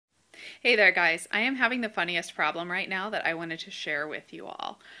Hey there, guys. I am having the funniest problem right now that I wanted to share with you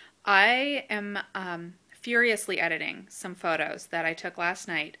all. I am furiously editing some photos that I took last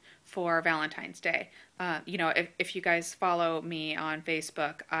night for Valentine's Day. If you guys follow me on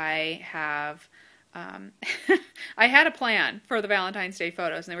Facebook, I have um, I had a plan for the Valentine's Day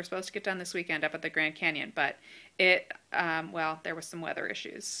photos, and they were supposed to get done this weekend up at the Grand Canyon, but there was some weather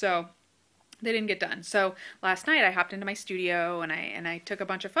issues, so they didn't get done. So last night I hopped into my studio and I took a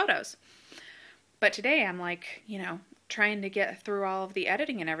bunch of photos. But today I'm like, trying to get through all of the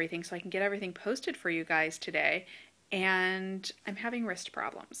editing and everything so I can get everything posted for you guys today. And I'm having wrist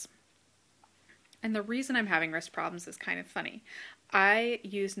problems. And the reason I'm having wrist problems is kind of funny. I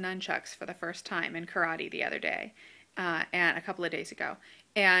used nunchucks for the first time in karate the other day, and a couple of days ago.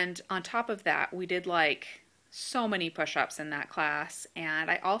 And on top of that, we did like so many push-ups in that class,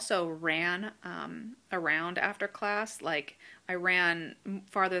 and I also ran around after class. Like, I ran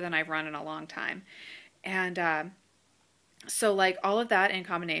farther than I've run in a long time. And so like all of that in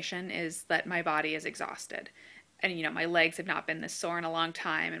combination is that my body is exhausted. And my legs have not been this sore in a long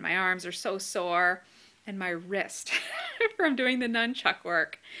time, and my arms are so sore, and my wrist from doing the nunchuck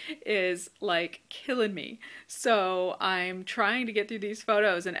work is like killing me. So I'm trying to get through these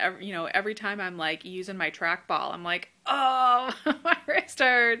photos, and every time I'm like using my trackball, I'm like, oh, my wrist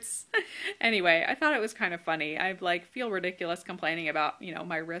hurts. Anyway, I thought it was kind of funny. I like feel ridiculous complaining about,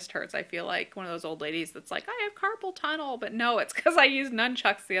 my wrist hurts. I feel like one of those old ladies that's like, I have carpal tunnel, but no, it's because I used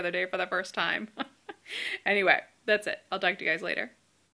nunchucks the other day for the first time. Anyway, that's it. I'll talk to you guys later.